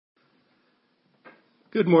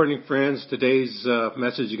Good morning, friends. Today's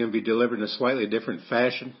message is going to be delivered in a slightly different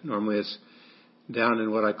fashion. Normally it's down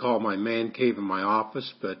in what I call my man cave in my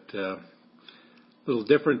office, but a little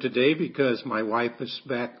different today because my wife is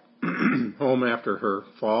back home after her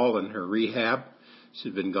fall and her rehab.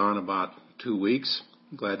 She's been gone about 2 weeks.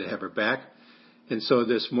 I'm glad to have her back. And so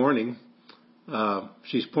this morning,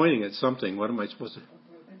 she's pointing at something. What am I supposed to...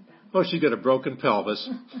 Oh, she's got a broken pelvis,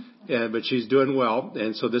 but she's doing well.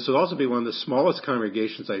 And so this will also be one of the smallest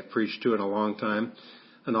congregations I've preached to in a long time,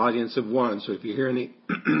 an audience of one. So if you hear any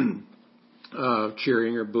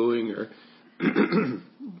cheering or booing or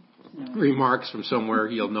remarks from somewhere,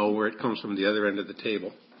 you'll know where it comes from the other end of the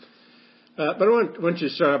table. But I want you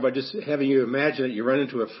to start out by just having you imagine that you run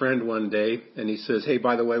into a friend one day, and he says, hey,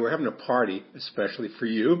 by the way, we're having a party, especially for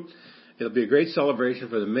you. It'll be a great celebration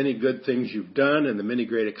for the many good things you've done and the many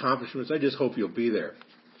great accomplishments. I just hope you'll be there.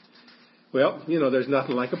 Well, there's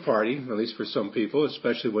nothing like a party, at least for some people,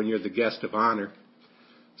 especially when you're the guest of honor.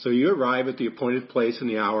 So you arrive at the appointed place and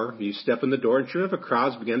the hour. You step in the door, and sure enough,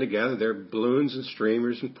 crowds begin to gather. There are balloons and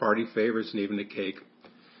streamers and party favors and even a cake.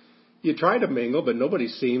 You try to mingle, but nobody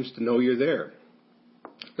seems to know you're there.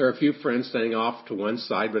 There are a few friends standing off to one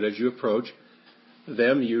side, but as you approach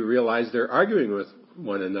them, you realize they're arguing with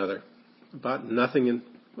one another about nothing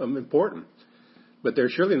important. But they're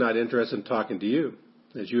surely not interested in talking to you.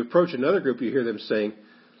 As you approach another group, you hear them saying,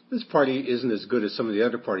 this party isn't as good as some of the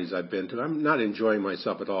other parties I've been to. I'm not enjoying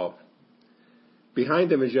myself at all. Behind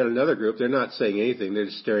them is yet another group. They're not saying anything. They're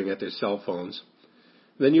just staring at their cell phones.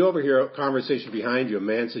 Then you overhear a conversation behind you. A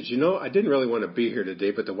man says, I didn't really want to be here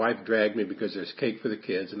today, but the wife dragged me because there's cake for the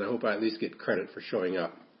kids, and I hope I at least get credit for showing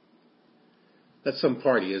up. That's some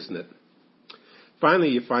party, isn't it? Finally,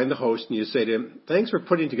 you find the host and you say to him, thanks for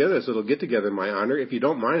putting together this little get-together in my honor. If you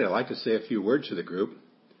don't mind, I'd like to say a few words to the group.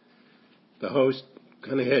 The host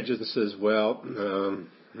kind of hedges and says,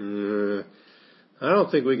 I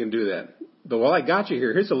don't think we can do that. But while I got you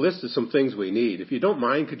here, here's a list of some things we need. If you don't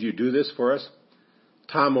mind, could you do this for us?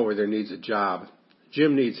 Tom over there needs a job.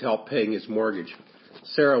 Jim needs help paying his mortgage.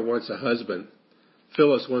 Sarah wants a husband.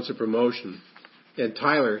 Phyllis wants a promotion. And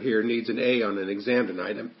Tyler here needs an A on an exam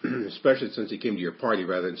tonight, especially since he came to your party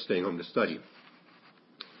rather than staying home to study.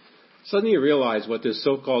 Suddenly you realize what this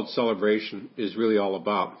so-called celebration is really all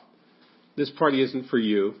about. This party isn't for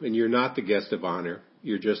you, and you're not the guest of honor.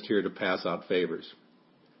 You're just here to pass out favors.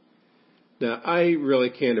 Now, I really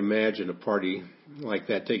can't imagine a party like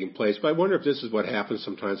that taking place, but I wonder if this is what happens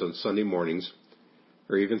sometimes on Sunday mornings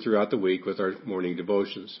or even throughout the week with our morning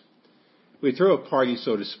devotions. We throw a party,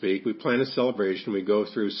 so to speak. We plan a celebration. We go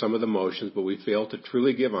through some of the motions, but we fail to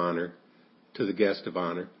truly give honor to the guest of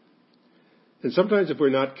honor. And sometimes if we're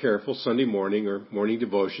not careful, Sunday morning or morning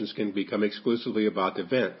devotions can become exclusively about the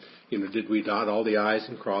event. Did we dot all the I's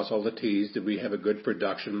and cross all the T's? Did we have a good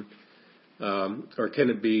production? Or can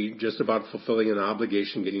it be just about fulfilling an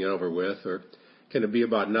obligation, getting it over with? Or can it be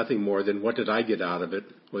about nothing more than what did I get out of it?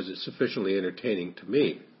 Was it sufficiently entertaining to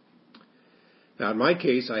me? Now, in my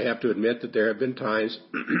case, I have to admit that there have been times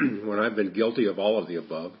when I've been guilty of all of the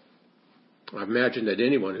above. I imagine that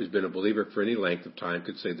anyone who's been a believer for any length of time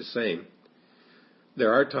could say the same.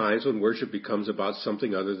 There are times when worship becomes about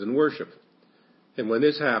something other than worship. And when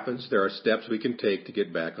this happens, there are steps we can take to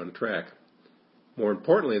get back on track. More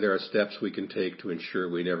importantly, there are steps we can take to ensure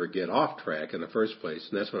we never get off track in the first place,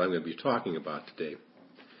 and that's what I'm going to be talking about today.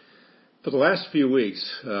 For the last few weeks,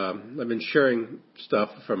 I've been sharing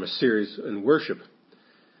stuff from a series in worship.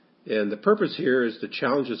 And the purpose here is to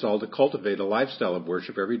challenge us all to cultivate a lifestyle of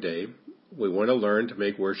worship every day. We want to learn to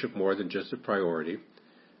make worship more than just a priority.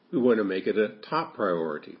 We want to make it a top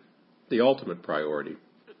priority, the ultimate priority.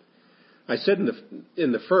 I said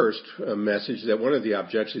in the first message that one of the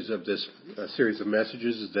objectives of this series of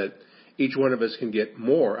messages is that each one of us can get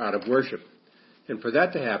more out of worship. And for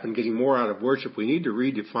that to happen, getting more out of worship, we need to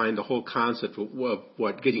redefine the whole concept of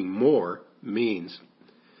what getting more means.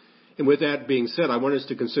 And with that being said, I want us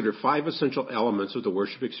to consider 5 essential elements of the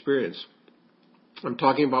worship experience. I'm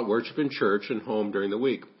talking about worship in church and home during the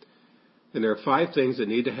week. And there are 5 things that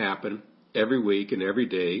need to happen every week and every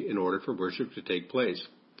day in order for worship to take place.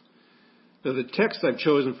 Now, the text I've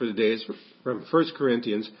chosen for today is from 1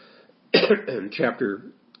 Corinthians, 1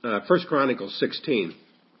 Chronicles 16.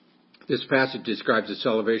 This passage describes the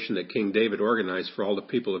celebration that King David organized for all the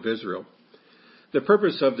people of Israel. The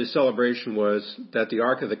purpose of the celebration was that the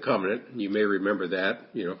Ark of the Covenant, you may remember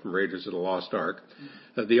that, from Raiders of the Lost Ark,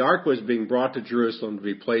 the Ark was being brought to Jerusalem to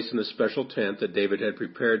be placed in a special tent that David had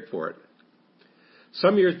prepared for it.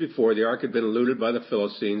 Some years before, the Ark had been looted by the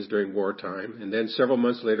Philistines during wartime, and then several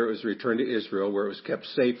months later it was returned to Israel, where it was kept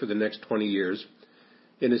safe for the next 20 years.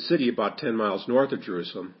 in a city about 10 miles north of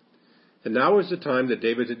Jerusalem. And now is the time that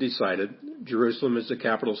David had decided Jerusalem is the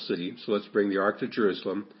capital city, so let's bring the ark to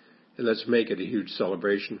Jerusalem and let's make it a huge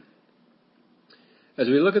celebration. As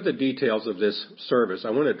we look at the details of this service,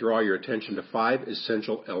 I want to draw your attention to 5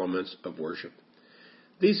 essential elements of worship.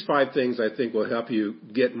 These 5 things I think will help you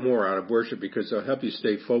get more out of worship because they'll help you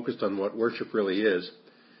stay focused on what worship really is.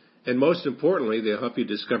 And most importantly, they'll help you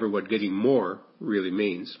discover what getting more really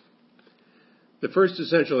means. The first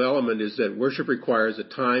essential element is that worship requires a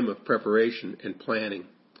time of preparation and planning.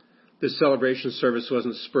 This celebration service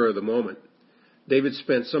wasn't spur of the moment. David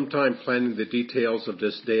spent some time planning the details of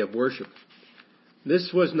this day of worship.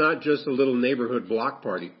 This was not just a little neighborhood block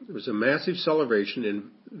party. It was a massive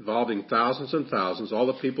celebration involving thousands and thousands. All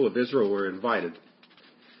the people of Israel were invited.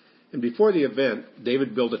 And before the event,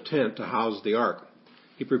 David built a tent to house the ark.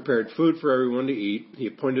 He prepared food for everyone to eat. He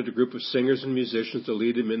appointed a group of singers and musicians to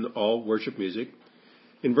lead him in all worship music.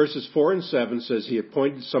 In verses 4 and 7 says he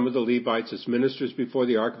appointed some of the Levites as ministers before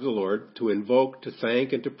the ark of the Lord to invoke, to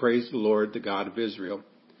thank, and to praise the Lord, the God of Israel.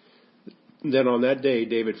 Then on that day,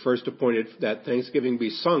 David first appointed that thanksgiving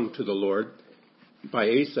be sung to the Lord by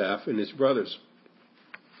Asaph and his brothers.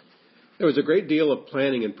 There was a great deal of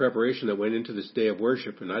planning and preparation that went into this day of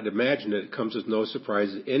worship, and I'd imagine that it comes as no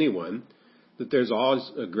surprise to anyone that there's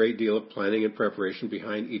always a great deal of planning and preparation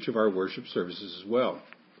behind each of our worship services as well.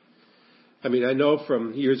 I mean, I know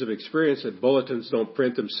from years of experience that bulletins don't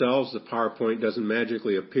print themselves, the PowerPoint doesn't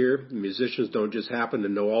magically appear, the musicians don't just happen to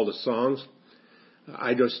know all the songs.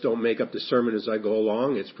 I just don't make up the sermon as I go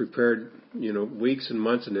along. It's prepared, weeks and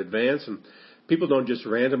months in advance, and people don't just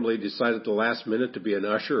randomly decide at the last minute to be an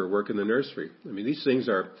usher or work in the nursery. I mean, these things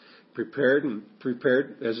are prepared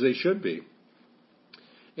as they should be.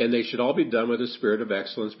 And they should all be done with a spirit of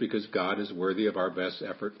excellence because God is worthy of our best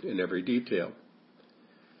effort in every detail.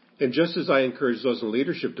 And just as I encourage those in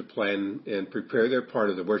leadership to plan and prepare their part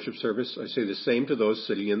of the worship service, I say the same to those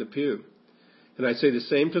sitting in the pew. And I say the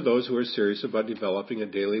same to those who are serious about developing a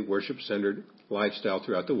daily worship-centered lifestyle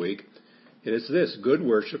throughout the week. And it's this: good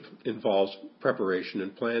worship involves preparation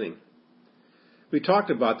and planning. We talked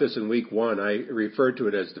about this in week 1. I referred to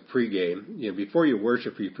it as the pregame. Before you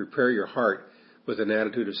worship, you prepare your heart with an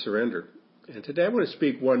attitude of surrender. And today I want to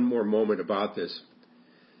speak one more moment about this.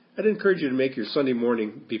 I'd encourage you to make your Sunday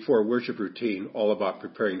morning before worship routine all about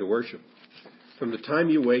preparing to worship. From the time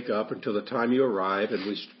you wake up until the time you arrive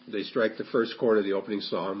and they strike the first chord of the opening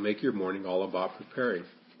song, make your morning all about preparing.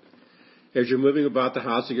 As you're moving about the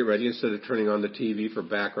house to get ready, instead of turning on the TV for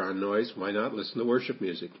background noise, why not listen to worship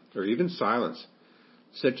music or even silence?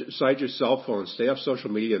 Set aside your cell phone, stay off social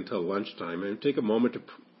media until lunchtime, and take a moment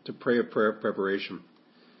to pray a prayer of preparation.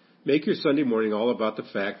 Make your Sunday morning all about the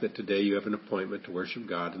fact that today you have an appointment to worship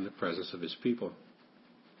God in the presence of His people.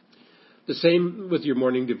 The same with your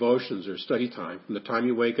morning devotions or study time. From the time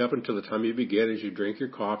you wake up until the time you begin, as you drink your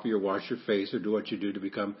coffee or wash your face or do what you do to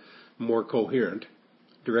become more coherent,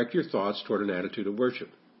 direct your thoughts toward an attitude of worship.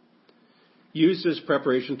 Use this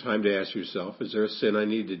preparation time to ask yourself, is there a sin I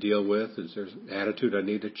need to deal with? Is there an attitude I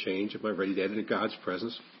need to change? Am I ready to enter God's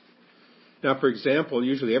presence? Now, for example,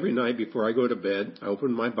 usually every night before I go to bed, I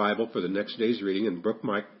open my Bible for the next day's reading and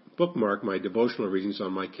bookmark my devotional readings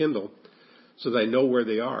on my Kindle so that I know where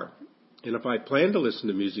they are. And if I plan to listen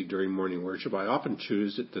to music during morning worship, I often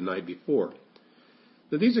choose it the night before.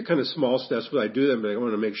 Now, these are kind of small steps, but I do them, but I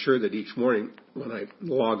want to make sure that each morning when I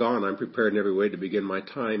log on, I'm prepared in every way to begin my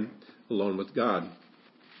time alone with God.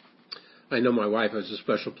 I know my wife has a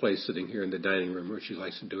special place sitting here in the dining room where she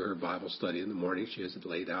likes to do her Bible study in the morning. She has it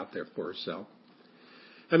laid out there for herself.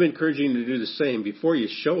 I'm encouraging you to do the same. Before you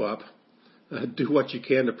show up, do what you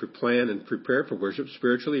can to plan and prepare for worship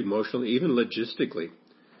spiritually, emotionally, even logistically.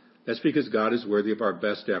 That's because God is worthy of our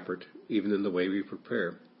best effort, even in the way we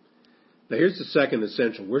prepare. Now here's the second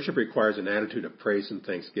essential. Worship requires an attitude of praise and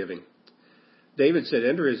thanksgiving. David said,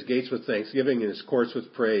 enter His gates with thanksgiving and His courts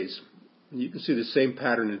with praise. You can see the same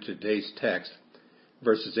pattern in today's text,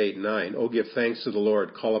 verses 8 and 9. Oh, give thanks to the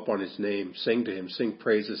Lord, call upon His name, sing to Him, sing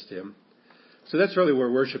praises to Him. So that's really where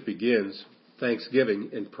worship begins,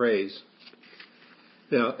 thanksgiving and praise.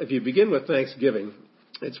 Now, if you begin with thanksgiving,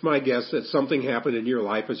 it's my guess that something happened in your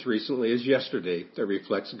life as recently as yesterday that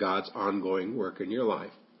reflects God's ongoing work in your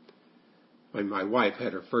life. When my wife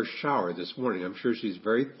had her first shower this morning, I'm sure she's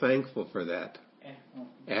very thankful for that.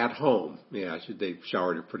 At home. Yeah, they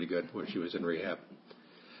showered her pretty good when she was in rehab.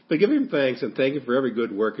 But give Him thanks and thank Him for every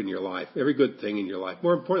good work in your life, every good thing in your life.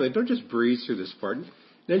 More importantly, don't just breeze through this part.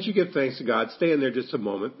 Then as you give thanks to God, stay in there just a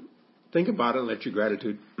moment. Think about it and let your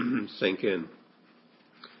gratitude sink in.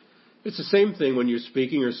 It's the same thing when you're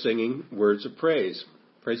speaking or singing words of praise.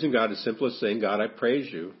 Praising God is simple as saying, God, I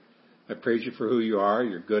praise you. I praise you for who you are,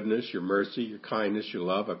 your goodness, your mercy, your kindness, your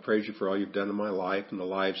love. I praise you for all you've done in my life and the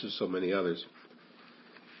lives of so many others.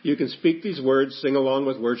 You can speak these words, sing along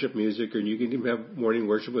with worship music, or you can even have morning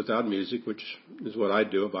worship without music, which is what I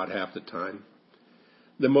do about half the time.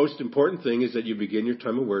 The most important thing is that you begin your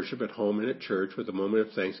time of worship at home and at church with a moment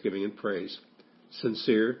of thanksgiving and praise.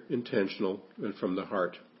 Sincere, intentional, and from the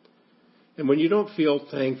heart. And when you don't feel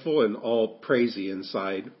thankful and all praisey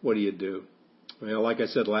inside, what do? Well, like I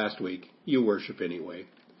said last week, you worship anyway.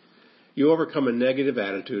 You overcome a negative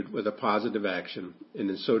attitude with a positive action, and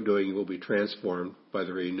in so doing you will be transformed by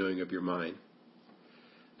the renewing of your mind.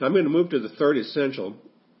 Now I'm going to move to the third essential,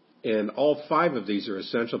 and all 5 of these are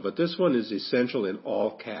essential, but this one is essential in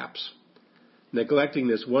all caps. Neglecting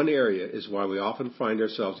this one area is why we often find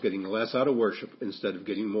ourselves getting less out of worship instead of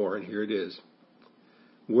getting more, and here it is.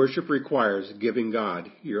 Worship requires giving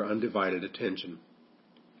God your undivided attention.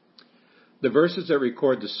 The verses that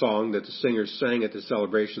record the song that the singers sang at the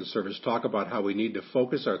celebration service talk about how we need to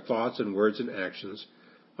focus our thoughts and words and actions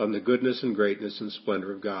on the goodness and greatness and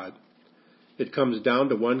splendor of God. It comes down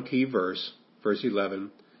to one key verse, verse 11,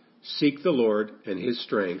 seek the Lord and His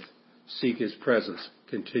strength, seek His presence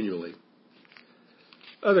continually.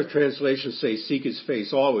 Other translations say seek His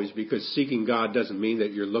face always, because seeking God doesn't mean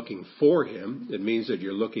that you're looking for Him. It means that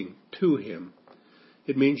you're looking to Him.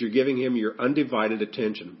 It means you're giving Him your undivided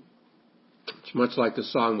attention. It's much like the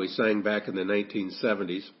song we sang back in the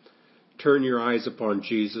 1970s. Turn your eyes upon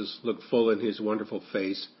Jesus, look full in His wonderful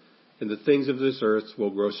face, and the things of this earth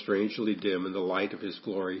will grow strangely dim in the light of His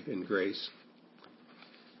glory and grace.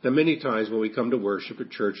 Now, many times when we come to worship at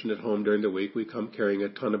church and at home during the week, we come carrying a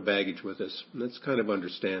ton of baggage with us. And that's kind of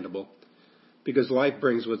understandable, because life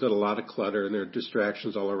brings with it a lot of clutter and there are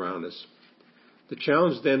distractions all around us. The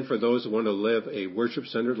challenge then for those who want to live a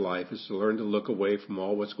worship-centered life is to learn to look away from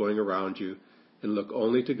all what's going around you and look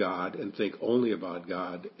only to God and think only about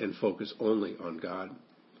God and focus only on God.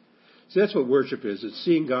 So that's what worship is. It's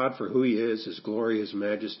seeing God for who He is, His glory, His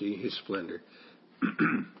majesty, His splendor.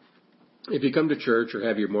 If you come to church or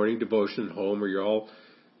have your morning devotion at home, or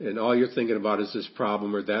all you're thinking about is this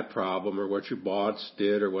problem or that problem or what your boss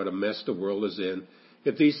did or what a mess the world is in,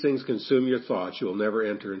 if these things consume your thoughts, you will never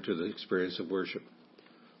enter into the experience of worship.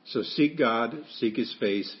 So seek God, seek His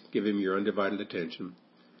face, give Him your undivided attention.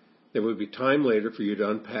 There will be time later for you to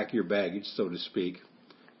unpack your baggage, so to speak.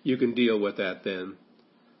 You can deal with that then.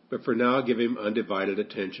 But for now, give Him undivided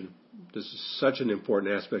attention. This is such an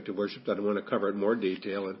important aspect of worship that I want to cover in more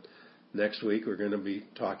detail. And next week, we're going to be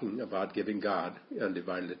talking about giving God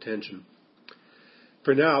undivided attention.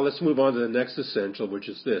 For now, let's move on to the next essential, which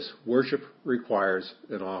is this. Worship requires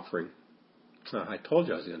an offering. I told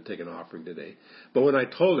you I was going to take an offering today. But when I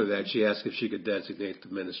told her that, she asked if she could designate the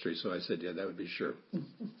ministry. So I said, yeah, that would be sure.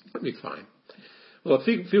 That'd be fine. Well, a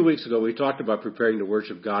few weeks ago, we talked about preparing to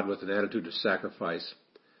worship God with an attitude of sacrifice.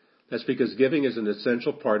 That's because giving is an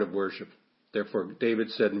essential part of worship. Therefore, David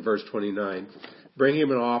said in verse 29, bring Him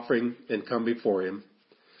an offering and come before Him.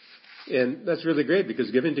 And that's really great, because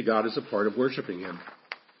giving to God is a part of worshiping Him.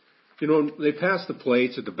 You know, they pass the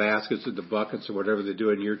plates or the baskets or the buckets or whatever they do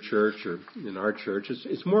in your church or in our church.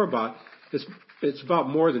 It's about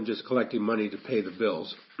more than just collecting money to pay the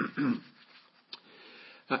bills.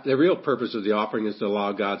 The real purpose of the offering is to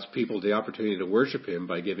allow God's people the opportunity to worship Him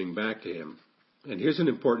by giving back to Him. And here's an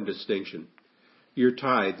important distinction. Your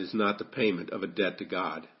tithe is not the payment of a debt to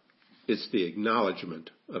God. It's the acknowledgement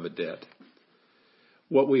of a debt.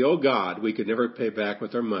 What we owe God, we could never pay back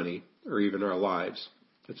with our money or even our lives.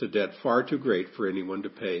 It's a debt far too great for anyone to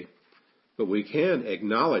pay. But we can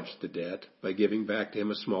acknowledge the debt by giving back to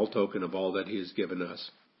Him a small token of all that He has given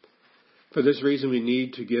us. For this reason, we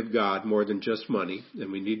need to give God more than just money,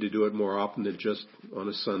 and we need to do it more often than just on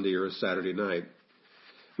a Sunday or a Saturday night.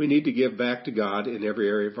 We need to give back to God in every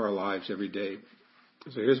area of our lives every day.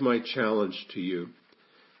 So here's my challenge to you.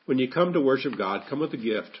 When you come to worship God, come with a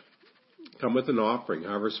gift. Come with an offering,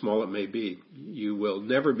 however small it may be. You will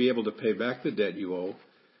never be able to pay back the debt you owe,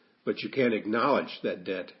 but you can acknowledge that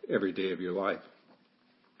debt every day of your life.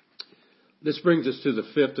 This brings us to the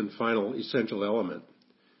fifth and final essential element.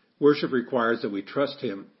 Worship requires that we trust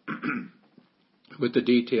Him with the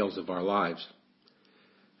details of our lives.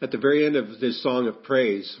 At the very end of this song of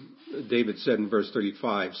praise, David said in verse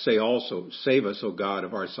 35, say also, save us, O God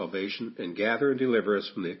of our salvation, and gather and deliver us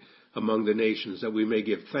from among the nations, that we may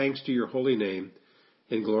give thanks to your holy name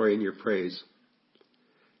and glory in your praise.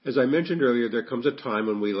 As I mentioned earlier, there comes a time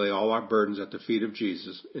when we lay all our burdens at the feet of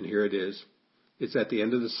Jesus, and here it is. It's at the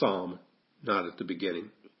end of the psalm, not at the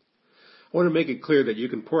beginning. I want to make it clear that you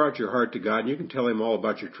can pour out your heart to God and you can tell Him all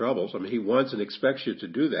about your troubles. I mean, He wants and expects you to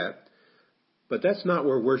do that. But that's not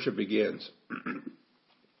where worship begins.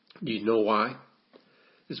 Do you know why?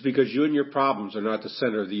 It's because you and your problems are not the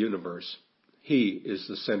center of the universe. He is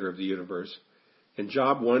the center of the universe. And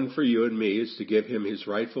job one for you and me is to give Him His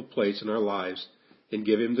rightful place in our lives and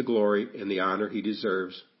give Him the glory and the honor He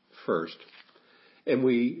deserves first. And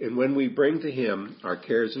when we bring to Him our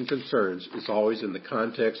cares and concerns, it's always in the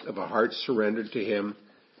context of a heart surrendered to Him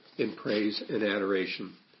in praise and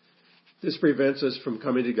adoration. This prevents us from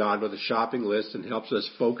coming to God with a shopping list and helps us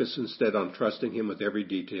focus instead on trusting Him with every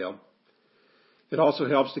detail. It also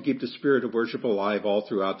helps to keep the spirit of worship alive all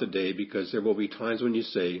throughout the day, because there will be times when you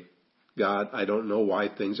say, God, I don't know why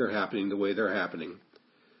things are happening the way they're happening,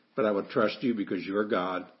 but I will trust You because You are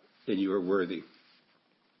God and You are worthy.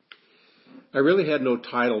 I really had no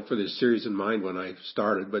title for this series in mind when I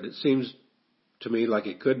started, but it seems to me like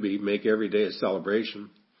it could be Make Every Day a Celebration,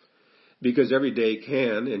 because every day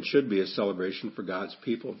can and should be a celebration for God's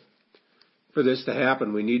people. For this to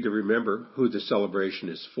happen, we need to remember who the celebration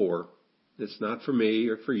is for. It's not for me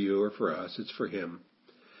or for you or for us. It's for Him,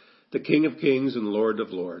 the King of Kings and Lord of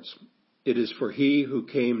Lords. It is for He who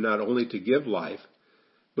came not only to give life,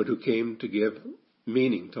 but who came to give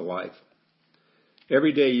meaning to life.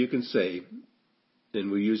 Every day you can say,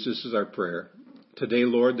 and we use this as our prayer, today,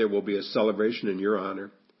 Lord, there will be a celebration in Your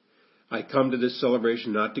honor. I come to this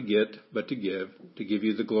celebration not to get, but to give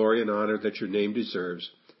You the glory and honor that Your name deserves,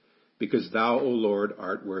 because Thou, O Lord,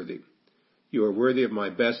 art worthy. You are worthy of my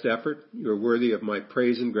best effort. You are worthy of my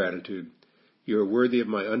praise and gratitude. You are worthy of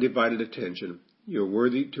my undivided attention. You are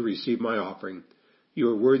worthy to receive my offering. You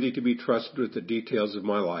are worthy to be trusted with the details of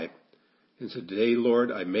my life. And so today,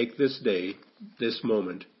 Lord, I make this day, this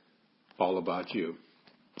moment, all about You.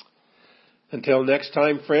 Until next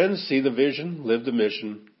time, friends, see the vision, live the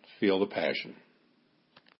mission, feel the passion.